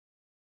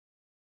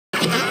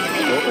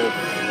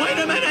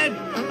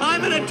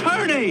I'm an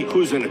attorney!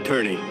 Who's an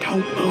attorney?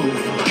 Don't move.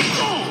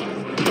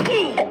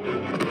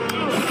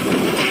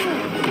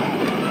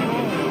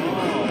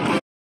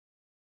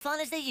 Fun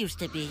as they used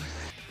to be.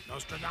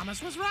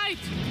 Nostradamus was right.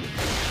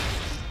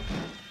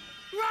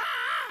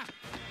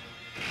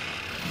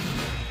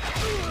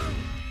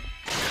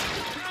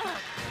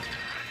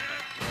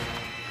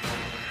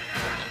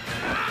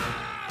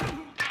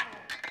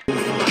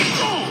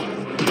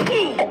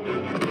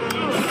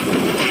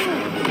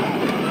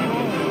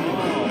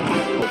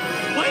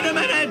 Wait a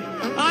minute!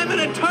 I'm an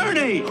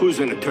attorney! Who's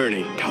an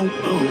attorney? Don't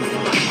move.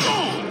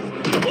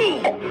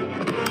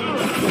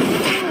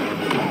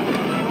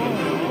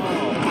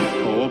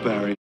 Oh,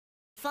 Barry.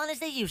 Fun as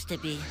they used to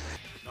be.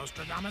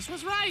 Nostradamus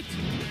was right.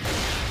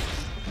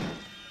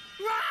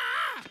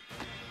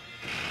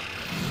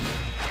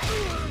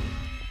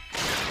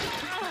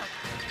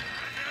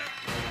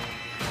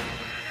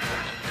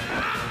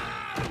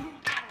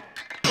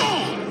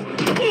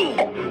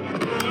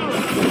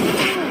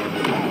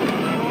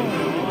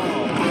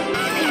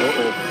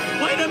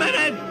 Wait a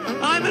minute!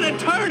 I'm an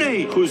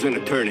attorney! Who's an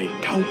attorney?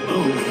 Don't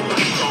move.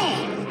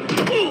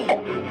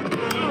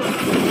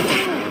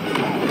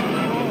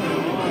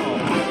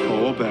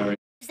 Oh, Barry.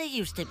 As they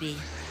used to be.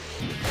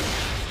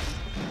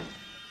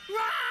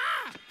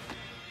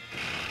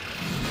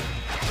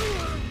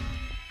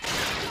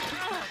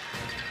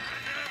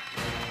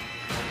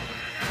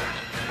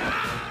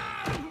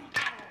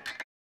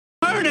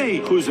 Attorney!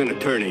 Who's an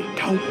attorney?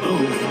 Don't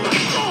move.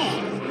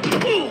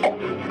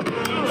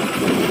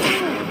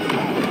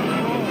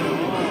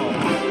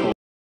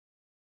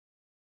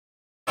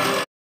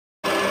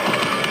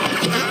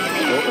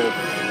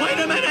 Wait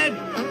a minute!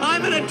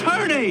 I'm an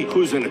attorney!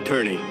 Who's an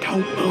attorney?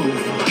 Don't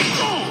move.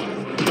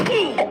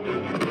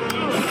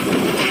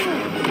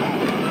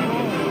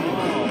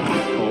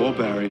 Oh,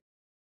 Barry.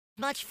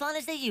 Much fun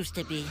as they used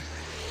to be.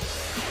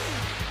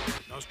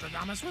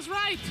 Nostradamus was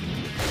right.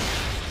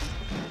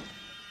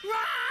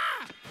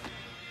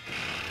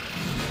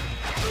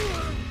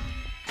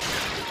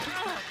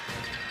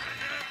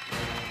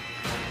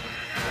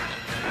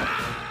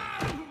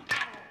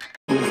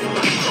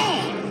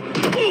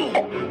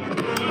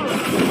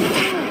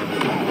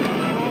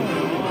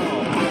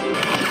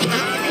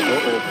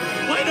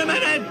 Wait a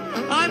minute!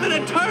 I'm an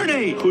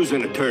attorney! Who's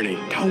an attorney?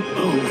 Don't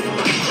move.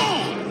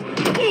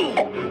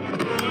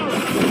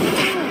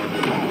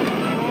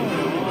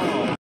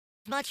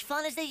 Much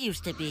fun as they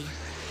used to be.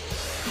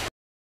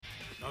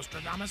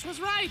 Nostradamus was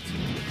right.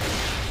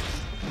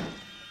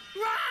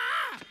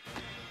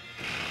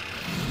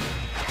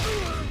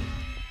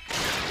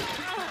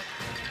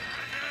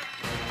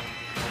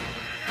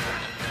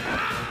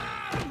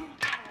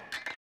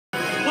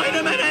 Wait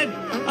a minute!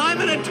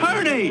 I'm an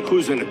attorney!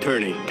 Who's an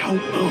attorney?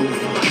 Don't move.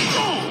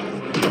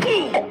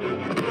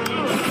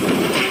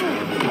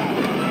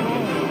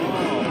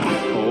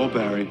 Oh,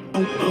 Barry.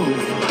 Don't move.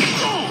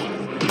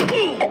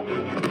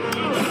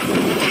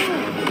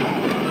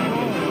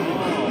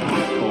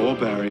 Oh,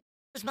 Barry.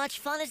 As much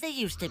fun as they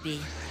used to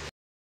be.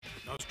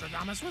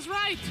 Nostradamus was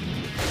right.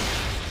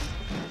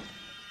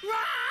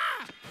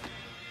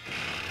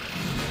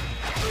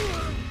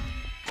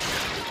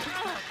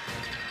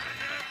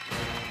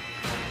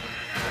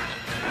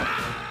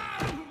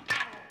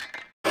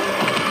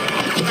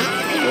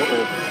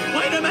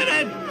 Wait a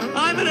minute!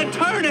 I'm an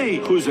attorney!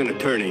 Who's an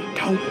attorney?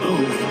 Don't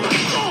move.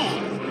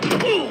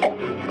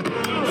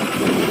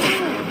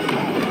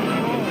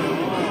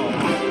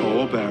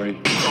 Oh, Barry.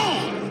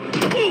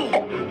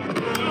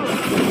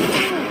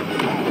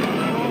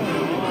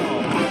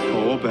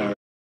 Oh, Barry.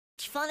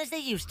 Much fun as they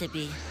used to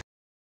be.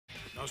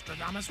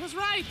 Nostradamus was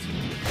right.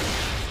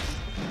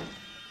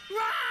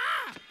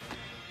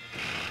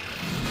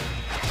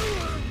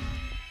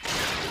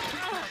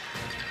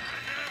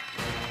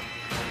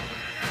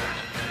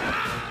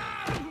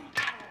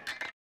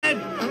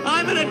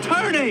 I'm an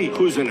attorney!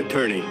 Who's an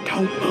attorney?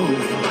 Don't move.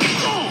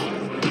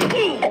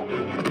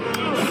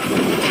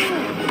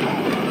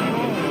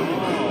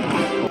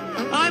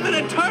 I'm an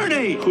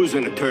attorney! Who's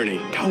an attorney?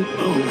 Don't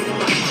move.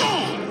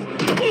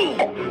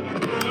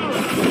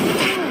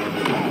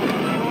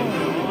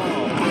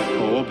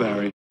 Oh,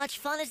 Barry. Much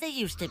fun as they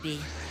used to be.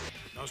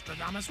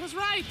 Nostradamus was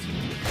right.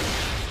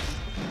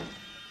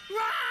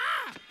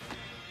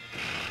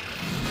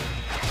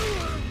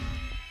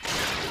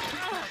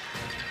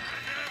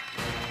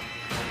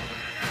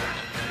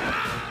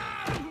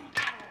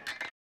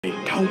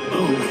 Don't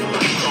move.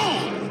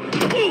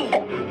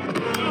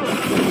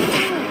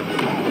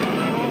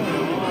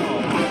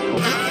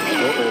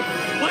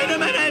 Wait a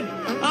minute!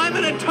 I'm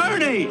an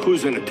attorney!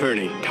 Who's an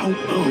attorney? Don't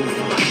move.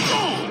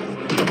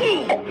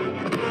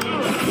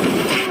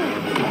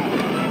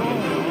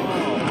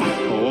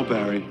 Oh,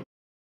 Barry.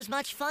 As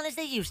much fun as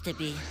they used to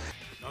be.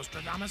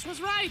 Nostradamus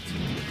was right.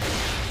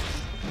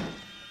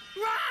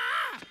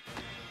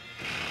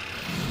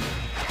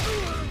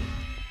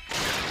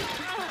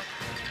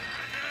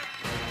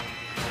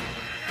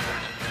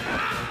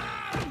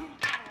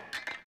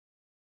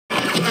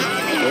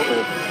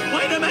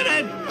 Wait a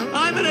minute!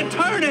 I'm an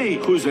attorney!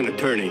 Who's an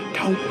attorney?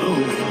 Don't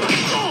move.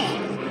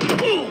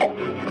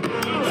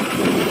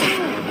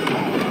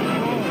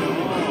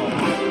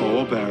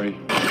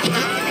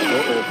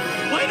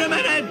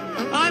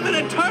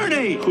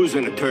 attorney. Who's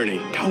an attorney?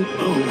 Don't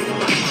move.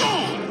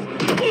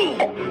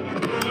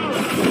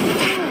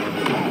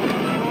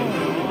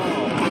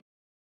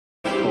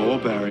 Oh,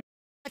 Barry.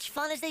 Much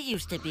fun as they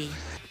used to be.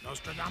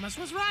 Nostradamus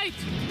was right.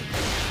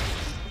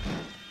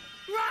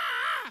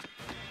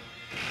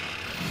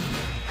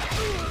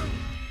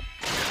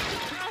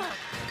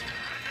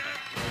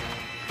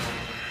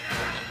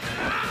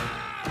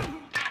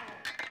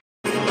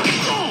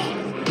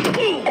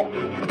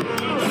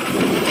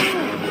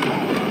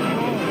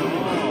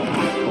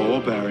 Oh,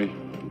 Barry.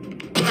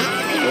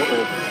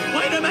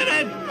 Wait a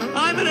minute!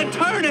 I'm an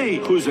attorney!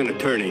 Who's an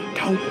attorney?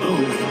 Don't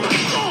move.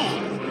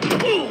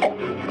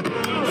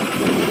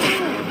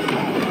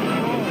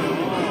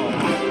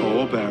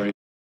 Oh, Barry.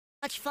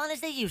 Much fun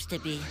as they used to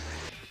be.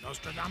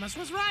 Nostradamus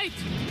was right.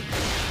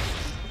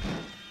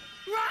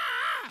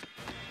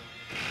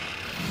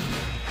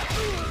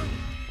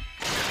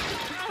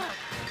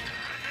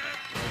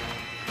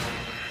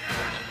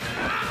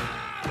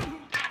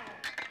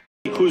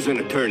 Who's an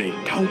attorney?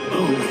 Don't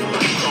move.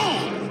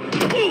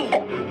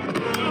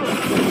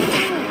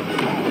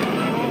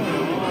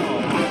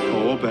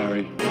 Oh,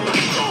 Barry.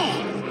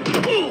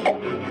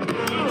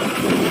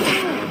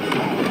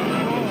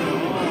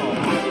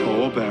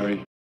 Oh,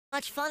 Barry.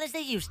 Much fun as they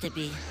used to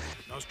be.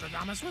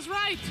 Nostradamus was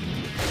right.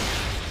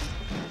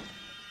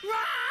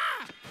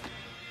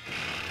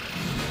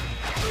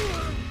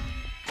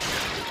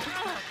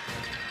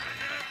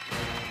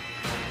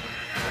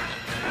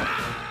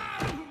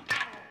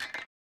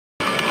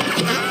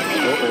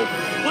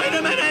 Wait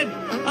a minute!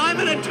 I'm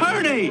an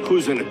attorney!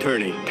 Who's an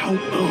attorney?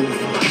 Don't move.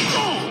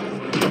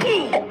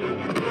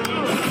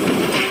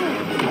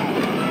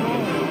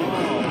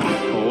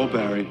 Oh,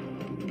 Barry.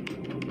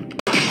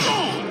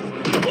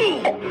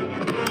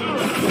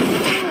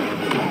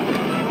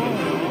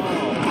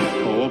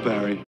 Oh,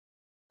 Barry.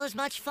 As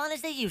much fun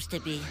as they used to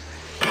be.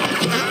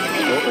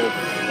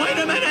 Wait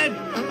a minute!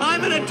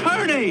 I'm an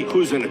attorney!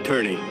 Who's an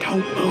attorney?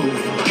 Don't move.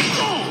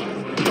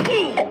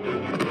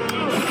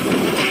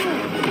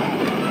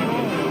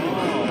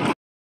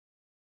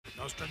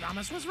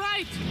 Nostradamus was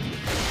right.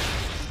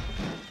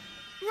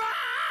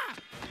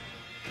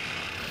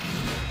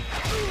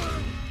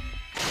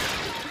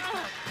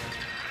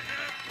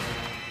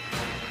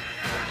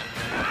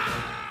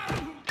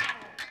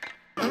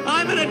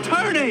 I'm an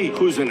attorney!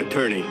 Who's an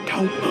attorney?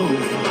 Don't move.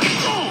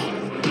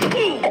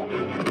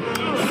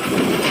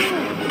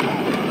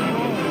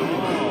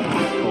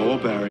 Oh,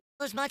 Barry.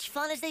 As much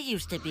fun as they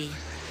used to be.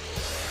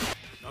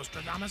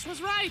 Nostradamus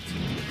was right.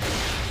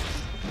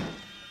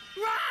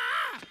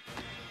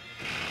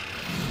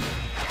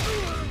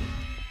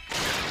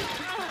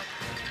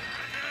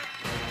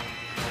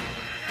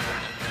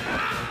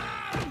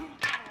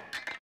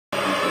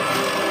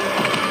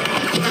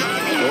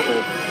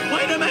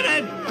 Wait a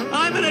minute!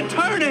 I'm an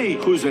attorney!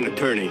 Who's an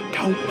attorney?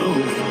 Don't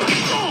move.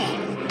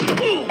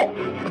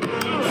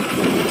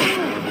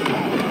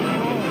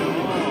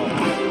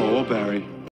 Oh, Barry.